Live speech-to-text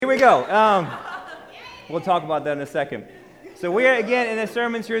we go. We'll talk about that in a second. So we are again in a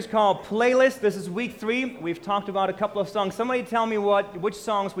sermon series called Playlist. This is week 3. We've talked about a couple of songs. Somebody tell me which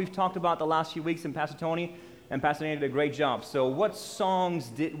songs we've talked about the last few weeks, and Pastor Tony and Pastor Nate did a great job. So what songs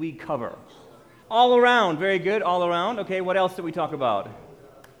did we cover? All Around. Very good. All Around. Okay, what else did we talk about?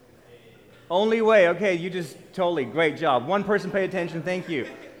 Only Way. Okay, you just totally, great job. One person paid attention. Thank you.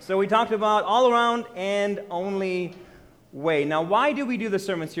 So we talked about All Around and Only Way. Now, why do we do the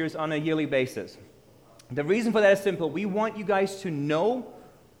sermon series on a yearly basis? The reason for that is simple. We want you guys to know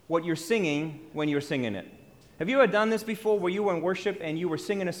what you're singing when you're singing it. Have you ever done this before where you were in worship and you were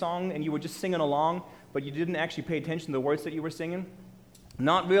singing a song and you were just singing along, but you didn't actually pay attention to the words that you were singing?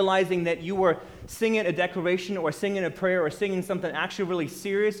 Not realizing that you were singing a declaration or singing a prayer or singing something actually really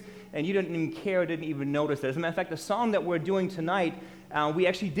serious, and you didn't even care or didn't even notice it. As a matter of fact, the song that we're doing tonight, we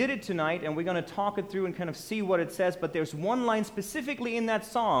actually did it tonight, and we're going to talk it through and kind of see what it says, but there's one line specifically in that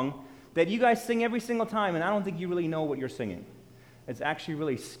song that you guys sing every single time, and I don't think you really know what you're singing. It's actually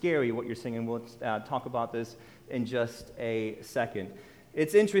really scary what you're singing. We'll talk about this in just a second.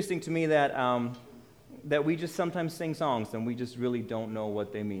 It's interesting to me that that we just sometimes sing songs and we just really don't know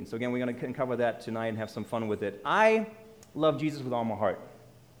what they mean. So again, we're going to cover that tonight and have some fun with it. I love Jesus with all my heart.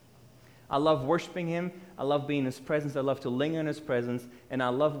 I love worshiping Him. I love being in His presence. I love to linger in His presence, and I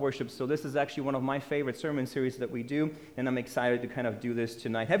love worship. So this is actually one of my favorite sermon series that we do, and I'm excited to kind of do this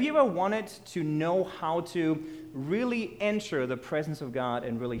tonight. Have you ever wanted to know how to really enter the presence of God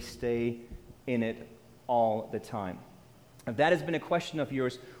and really stay in it all the time? If that has been a question of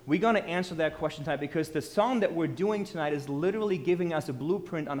yours, we're going to answer that question tonight, because the song that we're doing tonight is literally giving us a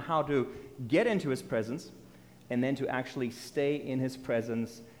blueprint on how to get into His presence and then to actually stay in His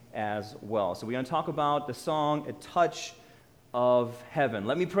presence as well. So we're going to talk about the song, A Touch of Heaven.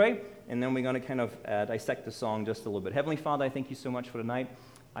 Let me pray, and then we're going to kind of dissect the song just a little bit. Heavenly Father, I thank you so much for tonight.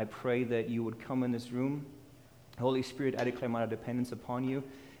 I pray that you would come in this room. Holy Spirit, I declare my dependence upon you,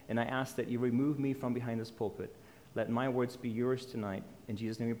 and I ask that you remove me from behind this pulpit. Let my words be yours tonight. In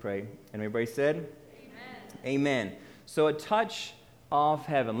Jesus' name we pray. And everybody said? Amen. Amen. So A Touch of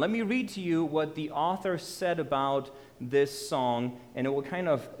Heaven. Let me read to you what the author said about this song, and it will kind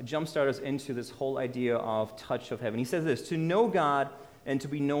of jumpstart us into this whole idea of touch of heaven. He says this: to know God and to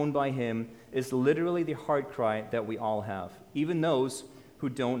be known by Him is literally the heart cry that we all have, even those who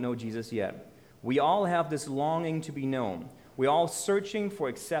don't know Jesus yet. We all have this longing to be known. We're all searching for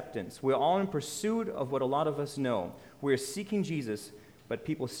acceptance. We're all in pursuit of what a lot of us know. We're seeking Jesus, but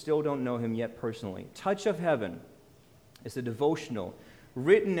people still don't know Him yet personally. Touch of Heaven is a devotional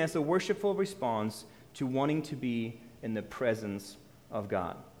written as a worshipful response to wanting to be in the presence of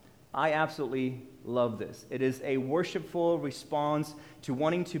God. I absolutely love this. It is a worshipful response to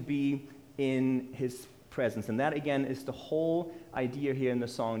wanting to be in His presence. And that, again, is the whole idea here in the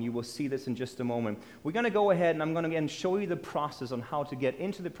song. You will see this in just a moment. We're going to go ahead, and I'm going to, again, show you the process on how to get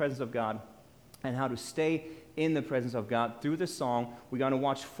into the presence of God and how to stay in the presence of God through the song. We're going to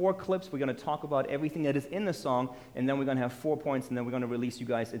watch 4 clips. We're going to talk about everything that is in the song, and then we're going to have 4 points, and then we're going to release you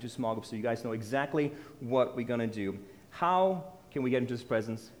guys into small groups so you guys know exactly what we're going to do. How can we get into His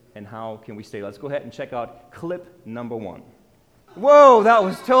presence, and how can we stay? Let's go ahead and check out clip number 1. Whoa, that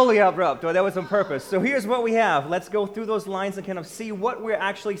was totally abrupt. That was on purpose. So here's what we have. Let's go through those lines and kind of see what we're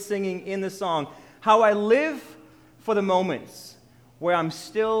actually singing in the song. How I live for the moments where I'm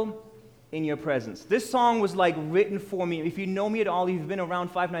still in your presence. This song was like written for me. If you know me at all, if you've been around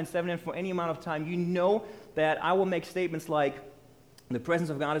 597 and for any amount of time, you know that I will make statements like, the presence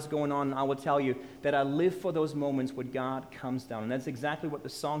of God is going on, and I will tell you that I live for those moments when God comes down. And that's exactly what the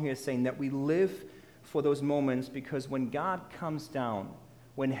song here is saying, that we live for those moments, because when God comes down,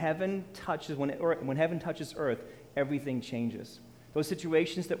 when heaven touches earth, everything changes. Those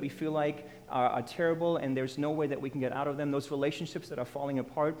situations that we feel like are terrible and there's no way that we can get out of them, those relationships that are falling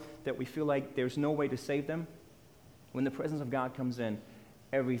apart, that we feel like there's no way to save them, when the presence of God comes in,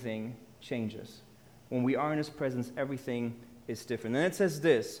 everything changes. When we are in His presence, everything is different. And it says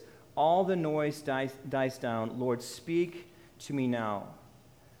this: all the noise dies down. Lord, speak to me now.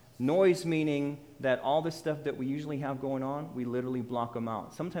 Noise meaning that all the stuff that we usually have going on, we literally block them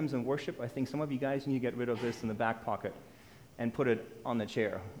out. Sometimes in worship, I think some of you guys need to get rid of this in the back pocket and put it on the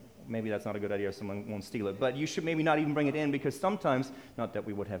chair. Maybe that's not a good idea if someone won't steal it. But you should maybe not even bring it in, because sometimes, not that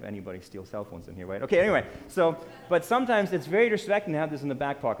we would have anybody steal cell phones in here, right? Okay, anyway, but sometimes it's very distracting to have this in the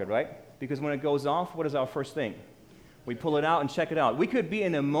back pocket, right? Because when it goes off, what is our first thing? We pull it out and check it out. We could be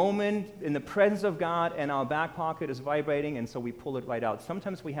in a moment in the presence of God and our back pocket is vibrating, and so we pull it right out.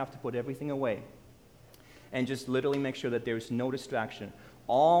 Sometimes we have to put everything away and just literally make sure that there's no distraction.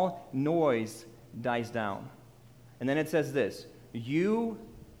 All noise dies down. And then it says this: you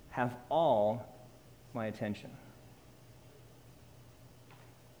have all my attention.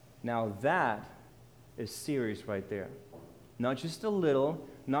 Now that is serious right there. Not just a little,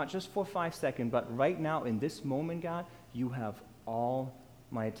 not just for 5 seconds, but right now in this moment, God, you have all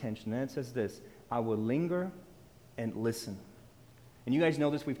my attention. And it says this, I will linger and listen. And you guys know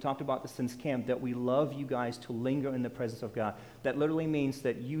this, we've talked about this since camp, that we love you guys to linger in the presence of God. That literally means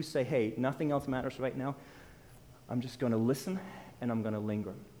that you say, hey, nothing else matters right now. I'm just going to listen and I'm going to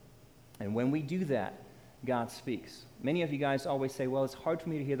linger. And when we do that, God speaks. Many of you guys always say, well, it's hard for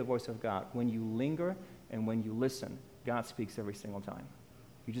me to hear the voice of God. When you linger and when you listen, God speaks every single time.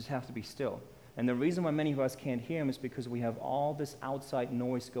 You just have to be still. And the reason why many of us can't hear him is because we have all this outside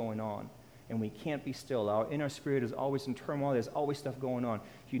noise going on. And we can't be still. Our inner spirit is always in turmoil. There's always stuff going on.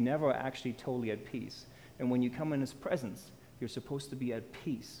 You never are actually totally at peace. And when you come in his presence, you're supposed to be at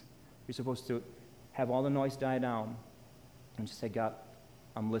peace. You're supposed to have all the noise die down and just say, God,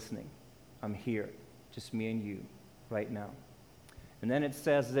 I'm listening. I'm here. Just me and you right now. And then it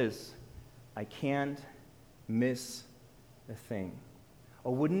says this, I can't miss a thing.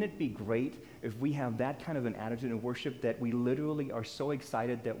 Or wouldn't it be great if we have that kind of an attitude in worship that we literally are so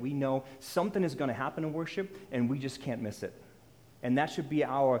excited that we know something is going to happen in worship and we just can't miss it? And that should be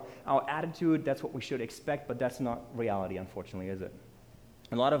our attitude. That's what we should expect, but that's not reality, unfortunately, is it?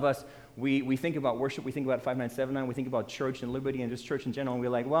 A lot of us, we think about worship, we think about 5979, we think about church and liberty and just church in general, and we're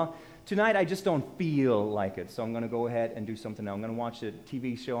like, well, tonight I just don't feel like it, so I'm going to go ahead and do something else. I'm going to watch a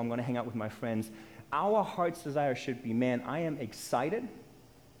TV show, I'm going to hang out with my friends. Our heart's desire should be, man, I am excited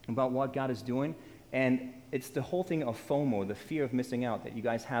about what God is doing, and it's the whole thing of FOMO, the fear of missing out that you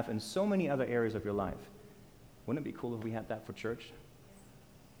guys have in so many other areas of your life. Wouldn't it be cool if we had that for church?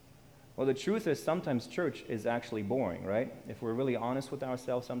 Well, the truth is sometimes church is actually boring, right? If we're really honest with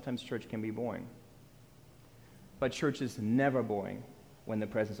ourselves, sometimes church can be boring. But church is never boring when the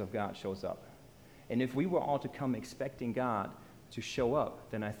presence of God shows up. And if we were all to come expecting God to show up,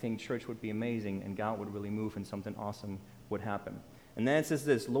 then I think church would be amazing and God would really move and something awesome would happen. And then it says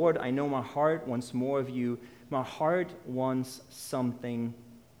this, Lord, I know my heart wants more of you. My heart wants something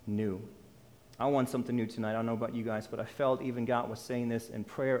new. I want something new tonight. I don't know about you guys, but I felt even God was saying this in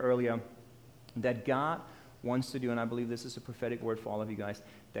prayer earlier, that God wants to do, and I believe this is a prophetic word for all of you guys,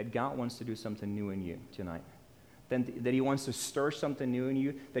 that God wants to do something new in you tonight. That he wants to stir something new in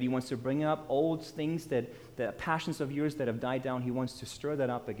you, that he wants to bring up old things, that passions of yours that have died down, he wants to stir that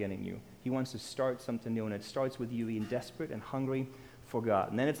up again in you. He wants to start something new, and it starts with you being desperate and hungry for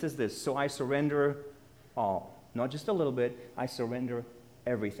God. And then it says this, so I surrender all. Not just a little bit, I surrender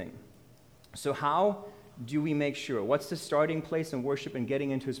everything. So how do we make sure? What's the starting place in worship and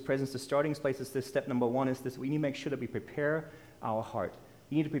getting into his presence? The starting place is this. Step number one is this. We need to make sure that we prepare our heart.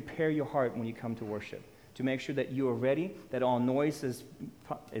 You need to prepare your heart when you come to worship, to make sure that you are ready, that all noise is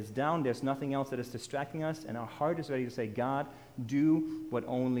down, there's nothing else that is distracting us, and our heart is ready to say, God, do what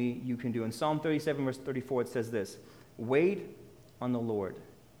only you can do. In Psalm 37, verse 34, it says this, wait on the Lord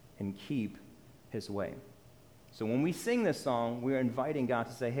and keep his way. So when we sing this song, we're inviting God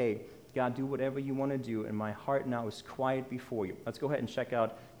to say, hey, God, do whatever you want to do, and my heart now is quiet before you. Let's go ahead and check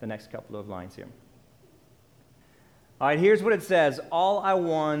out the next couple of lines here. All right, here's what it says. All I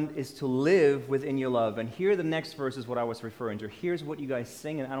want is to live within your love. And here the next verse is what I was referring to. Here's what you guys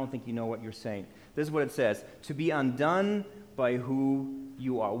sing, and I don't think you know what you're saying. This is what it says. To be undone by who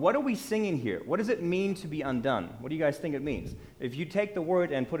you are. What are we singing here? What does it mean to be undone? What do you guys think it means? If you take the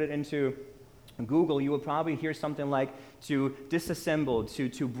word and put it into Google, you will probably hear something like to disassemble,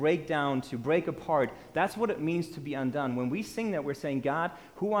 to break down, to break apart. That's what it means to be undone. When we sing that, we're saying, God,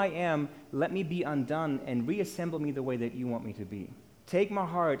 who I am, let me be undone and reassemble me the way that you want me to be. Take my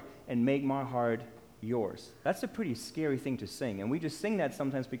heart and make my heart yours. That's a pretty scary thing to sing. And we just sing that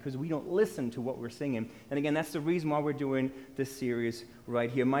sometimes because we don't listen to what we're singing. And again, that's the reason why we're doing this series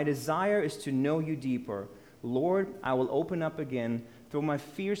right here. My desire is to know you deeper. Lord, I will open up again, throw my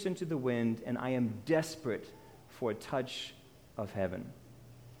fears into the wind, and I am desperate for a touch of heaven.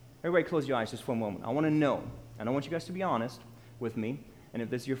 Everybody close your eyes just for a moment. I want to know, and I want you guys to be honest with me, and if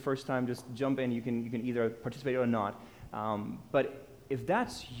this is your first time, just jump in. You can either participate or not. But if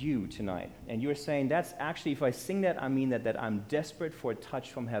that's you tonight, and you're saying, that's actually, if I sing that, I mean that I'm desperate for a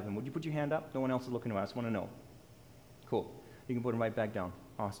touch from heaven, would you put your hand up? No one else is looking around. I just want to know. Cool. You can put it right back down.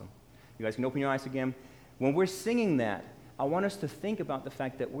 Awesome. You guys can open your eyes again. When we're singing that, I want us to think about the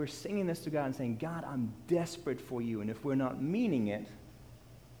fact that we're singing this to God and saying, God, I'm desperate for you. And if we're not meaning it,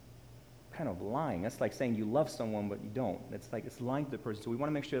 kind of lying. That's like saying you love someone, but you don't. It's lying to the person. So we want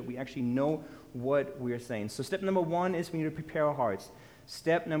to make sure that we actually know what we're saying. So step number one is we need to prepare our hearts.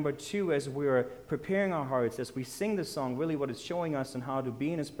 Step number 2, as we're preparing our hearts, as we sing the song, really what it's showing us on how to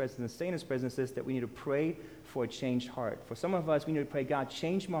be in His presence and stay in His presence is that we need to pray for a changed heart. For some of us, we need to pray, God,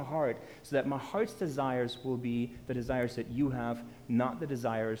 change my heart so that my heart's desires will be the desires that you have, not the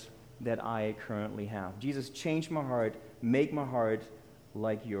desires that I currently have. Jesus, change my heart, make my heart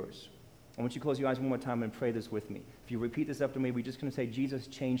like yours. I want you to close your eyes one more time and pray this with me. If you repeat this after me, we're just going to say, Jesus,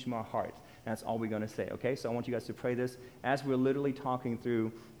 change my heart. That's all we're going to say, okay? So I want you guys to pray this as we're literally talking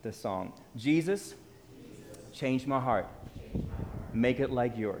through the song. Jesus, change my heart. Make it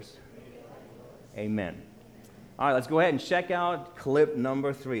like yours. Amen. All right, let's go ahead and check out clip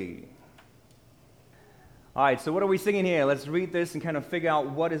number 3. All right, so what are we singing here? Let's read this and kind of figure out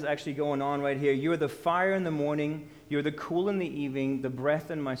what is actually going on right here. You're the fire in the morning. You're the cool in the evening. The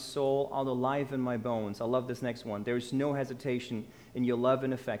breath in my soul, all the life in my bones. I love this next one. There's no hesitation in your love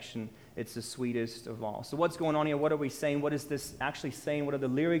and affection. It's the sweetest of all. So what's going on here? What are we saying? What is this actually saying? What are the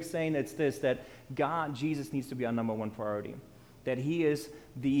lyrics saying? It's this, that God, Jesus, needs to be our number one priority. That He is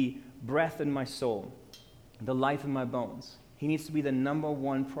the breath in my soul, the life in my bones. He needs to be the number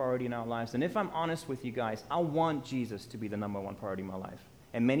one priority in our lives. And if I'm honest with you guys, I want Jesus to be the number one priority in my life.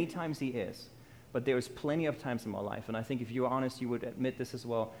 And many times He is. But there's plenty of times in my life, and I think if you were honest, you would admit this as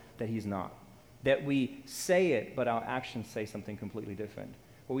well, that He's not. That we say it, but our actions say something completely different.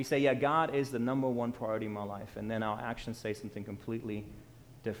 Where we say, yeah, God is the number one priority in my life, and then our actions say something completely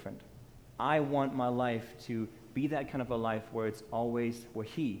different. I want my life to be that kind of a life where it's always, where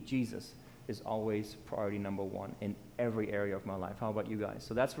He, Jesus, is always priority number one in every area of my life. How about you guys?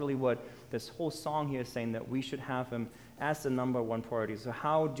 So that's really what this whole song here is saying, that we should have Him as the number one priority. So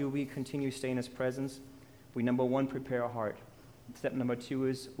how do we continue staying in His presence? We, number 1, prepare our heart. Step number 2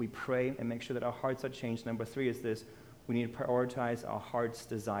 is we pray and make sure that our hearts are changed. Number 3 is this: we need to prioritize our heart's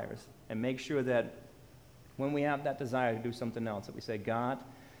desires and make sure that when we have that desire to do something else, that we say, God,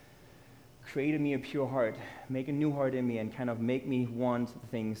 create in me a pure heart, make a new heart in me, and kind of make me want the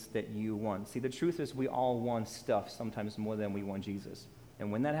things that you want. See, the truth is we all want stuff sometimes more than we want Jesus.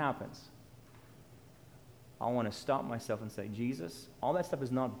 And when that happens, I want to stop myself and say, Jesus, all that stuff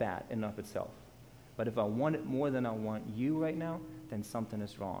is not bad in and of itself. But if I want it more than I want you right now, then something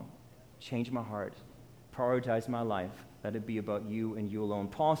is wrong. Change my heart. Prioritize my life. Let it be about you and you alone.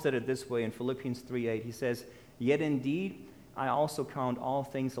 Paul said it this way in Philippians 3:8. He says, yet indeed, I also count all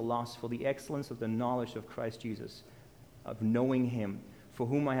things a loss for the excellence of the knowledge of Christ Jesus, of knowing Him, for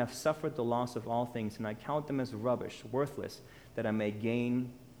whom I have suffered the loss of all things, and I count them as rubbish, worthless, that I may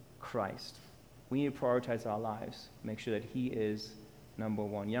gain Christ. We need to prioritize our lives, make sure that He is number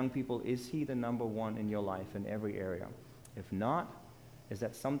one. Young people, is He the number one in your life in every area? If not, is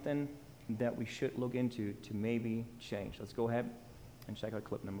that something that we should look into to maybe change? Let's go ahead and check out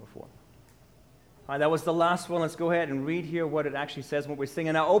clip number 4. All right, that was the last one. Let's go ahead and read here what it actually says, what we're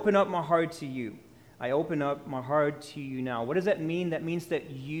singing. I open up my heart to you. I open up my heart to you now. What does that mean? That means that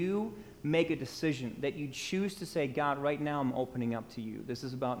you make a decision, that you choose to say, God, right now I'm opening up to you. This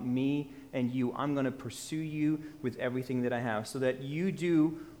is about me and you. I'm going to pursue you with everything that I have so that you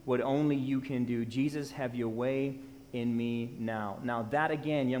do what only you can do. Jesus, have your way in me now. Now that,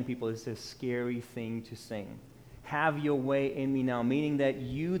 again, young people, is a scary thing to sing. Have your way in me now, meaning that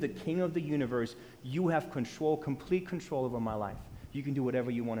you, the King of the universe, you have control, complete control over my life. You can do whatever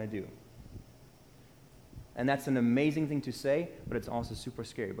you want to do. And that's an amazing thing to say, but it's also super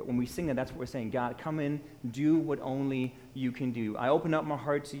scary. But when we sing that, that's what we're saying. God, come in, do what only you can do. I open up my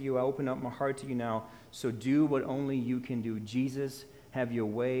heart to you. I open up my heart to you now. So do what only you can do. Jesus, have your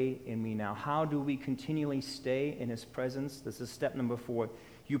way in me now. How do we continually stay in His presence? This is step number 4.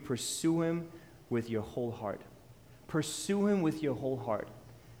 You pursue Him with your whole heart. Pursue Him with your whole heart.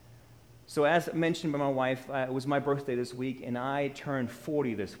 So as mentioned by my wife, it was my birthday this week, and I turned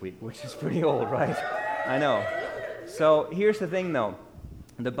 40 this week, which is pretty old, right? I know. So here's the thing, though.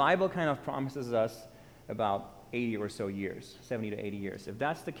 The Bible kind of promises us about 80 or so years, 70 to 80 years. If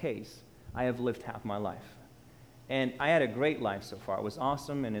that's the case, I have lived half my life. And I had a great life so far. It was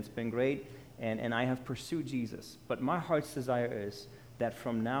awesome, and it's been great, and I have pursued Jesus. But my heart's desire is that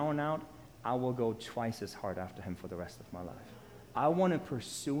from now on out, I will go twice as hard after Him for the rest of my life. I want to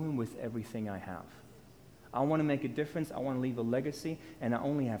pursue Him with everything I have. I want to make a difference. I want to leave a legacy, and I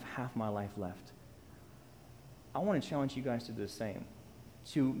only have half my life left. I want to challenge you guys to do the same.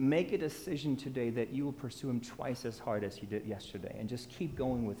 To make a decision today that you will pursue Him twice as hard as you did yesterday, and just keep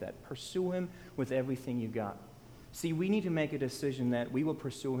going with that. Pursue Him with everything you got. See, we need to make a decision that we will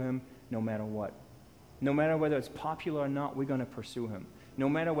pursue Him no matter what. No matter whether it's popular or not, we're going to pursue Him. No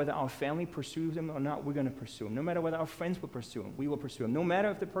matter whether our family pursues Him or not, we're going to pursue Him. No matter whether our friends will pursue Him, we will pursue Him. No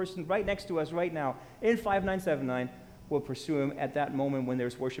matter if the person right next to us right now in 5979 will pursue him at that moment when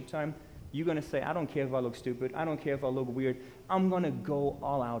there's worship time, you're going to say, I don't care if I look stupid. I don't care if I look weird. I'm going to go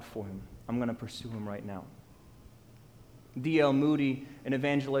all out for him. I'm going to pursue him right now. D.L. Moody, an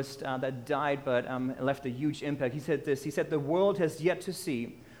evangelist that died but left a huge impact, he said this. He said, the world has yet to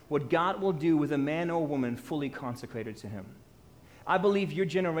see what God will do with a man or woman fully consecrated to him. I believe your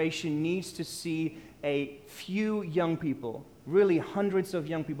generation needs to see a few young people, really hundreds of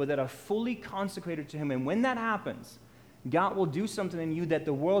young people that are fully consecrated to him. And when that happens, God will do something in you that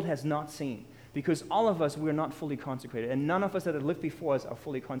the world has not seen. Because all of us, we're not fully consecrated. And none of us that have lived before us are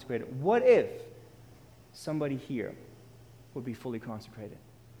fully consecrated. What if somebody here would be fully consecrated?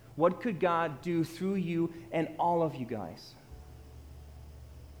 What could God do through you and all of you guys?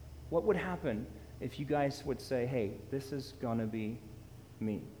 What would happen if you guys would say, hey, this is going to be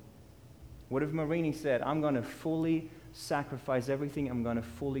me? What if Marini said, I'm going to fully sacrifice everything, I'm going to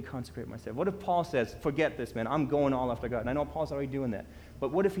fully consecrate myself? What if Paul says, forget this, man, I'm going all after God? And I know Paul's already doing that.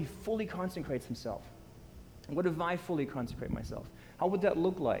 But what if he fully consecrates himself? What if I fully consecrate myself? How would that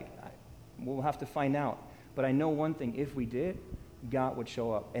look like? We'll have to find out. But I know one thing, if we did, God would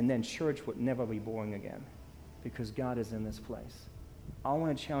show up. And then church would never be boring again. Because God is in this place. I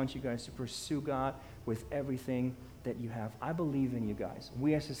want to challenge you guys to pursue God with everything that you have. I believe in you guys.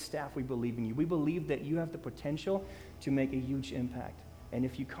 We as a staff, we believe in you. We believe that you have the potential to make a huge impact. And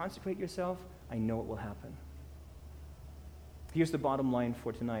if you consecrate yourself, I know it will happen. Here's the bottom line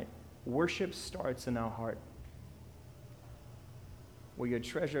for tonight. Worship starts in our heart. Where your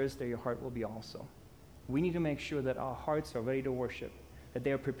treasure is, there your heart will be also. We need to make sure that our hearts are ready to worship, that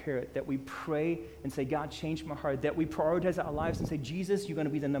they are prepared, that we pray and say, God, change my heart, that we prioritize our lives and say, Jesus, you're going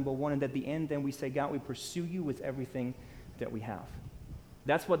to be the number one, and at the end, then we say, God, we pursue you with everything that we have.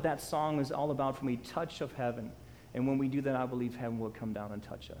 That's what that song is all about for me, touch of heaven. And when we do that, I believe heaven will come down and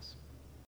touch us.